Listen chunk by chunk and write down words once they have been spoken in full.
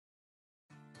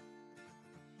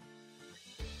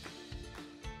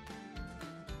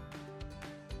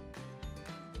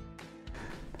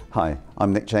Hi,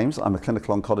 I'm Nick James. I'm a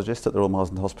clinical oncologist at the Royal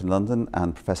Marsden Hospital in London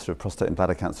and Professor of Prostate and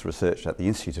Bladder Cancer Research at the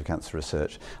Institute of Cancer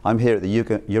Research. I'm here at the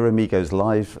Euromigos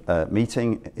live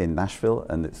meeting in Nashville,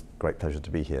 and it's a great pleasure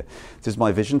to be here. This is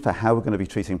my vision for how we're going to be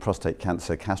treating prostate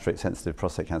cancer, castrate-sensitive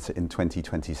prostate cancer in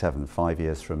 2027, 5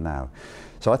 years from now.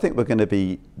 So I think we're going to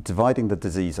be dividing the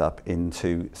disease up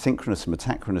into synchronous and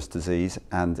metachronous disease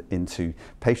and into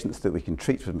patients that we can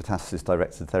treat with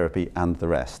metastasis-directed therapy and the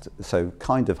rest. So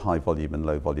kind of high volume and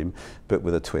low volume, but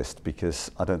with a twist, because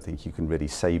I don't think you can really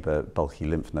saber bulky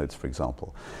lymph nodes, for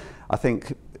example. I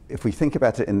think if we think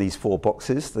about it in these four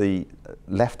boxes, the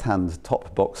left-hand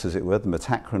top box, as it were, the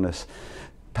metachronous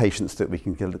patients that we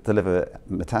can deliver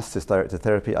metastasis-directed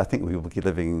therapy, I think we will be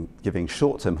giving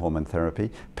short-term hormone therapy,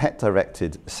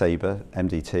 PET-directed SABR,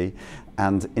 MDT,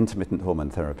 and intermittent hormone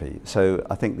therapy. So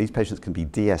I think these patients can be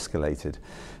de-escalated.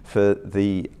 For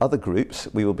the other groups,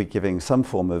 we will be giving some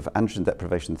form of androgen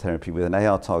deprivation therapy with an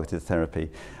AR-targeted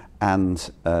therapy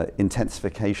and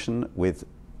intensification with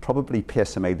probably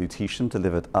PSMA lutetium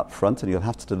delivered up front, and you'll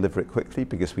have to deliver it quickly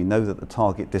because we know that the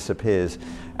target disappears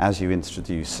as you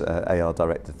introduce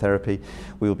AR-directed therapy.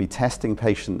 We will be testing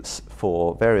patients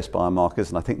for various biomarkers,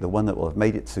 and I think the one that will have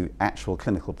made it to actual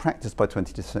clinical practice by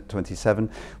 2027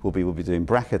 we'll be doing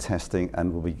BRCA testing,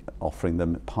 and we'll be offering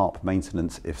them PARP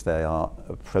maintenance if they are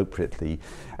appropriately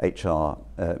HR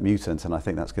mutant, and I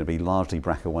think that's going to be largely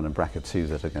BRCA1 and BRCA2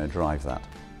 that are going to drive that.